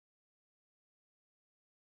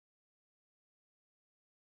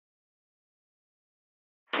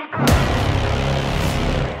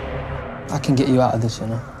can get you out of this, you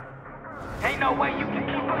know. Ain't no way you can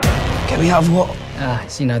keep up. Get me out of what?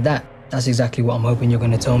 See, now that's exactly what I'm hoping you're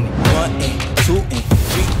going to tell me. 1 and 2 and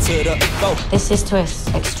 3 to the 4. This is Twist,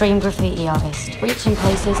 extreme graffiti artist, reaching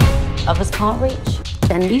places others can't reach.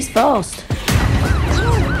 Then he's fast.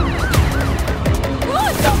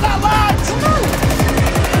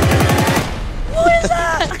 What is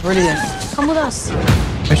that? Brilliant. Come with us.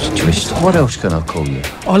 Mr. Twist, what else can I call you?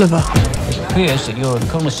 Oliver. It appears that you're a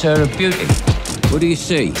connoisseur of beauty. What do you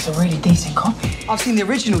see? It's a really decent copy. I've seen the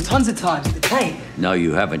original tons of times, the Caine. No,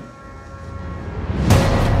 you haven't.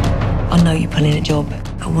 I know you're pulling a job.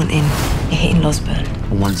 I want in. You're hitting Losburn.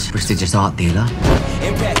 Once prestigious art dealer.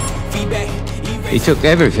 Impact, feedback, He took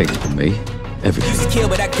everything from me. Everything. used to kill,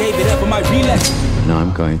 but I gave it up on my relapse. And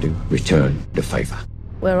I'm going to return the favour.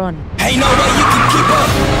 We're on. Ain't no way you can keep up.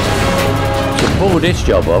 To pull this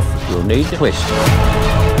job off, you'll need a twist.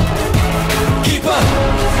 Keep up.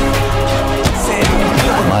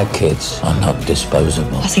 My kids are not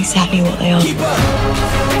disposable. That's exactly what they are. Keep up.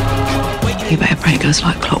 You better pray it goes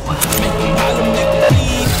like clockwork.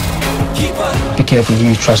 Keep up. Be careful who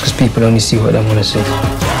you trust, because people only see what they want to see.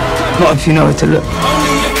 Not if you know where to look.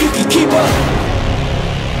 Only if you can keep up.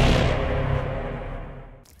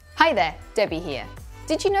 Hi there, Debbie here.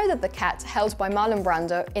 Did you know that the cat held by Marlon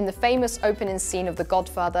Brando in the famous opening scene of The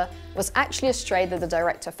Godfather was actually a stray that the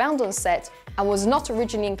director found on set and was not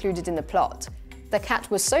originally included in the plot? The cat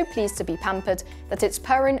was so pleased to be pampered that its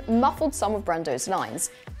purring muffled some of Brando's lines,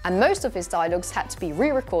 and most of his dialogues had to be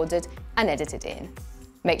re-recorded and edited in.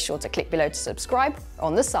 Make sure to click below to subscribe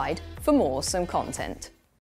on the side for more awesome content.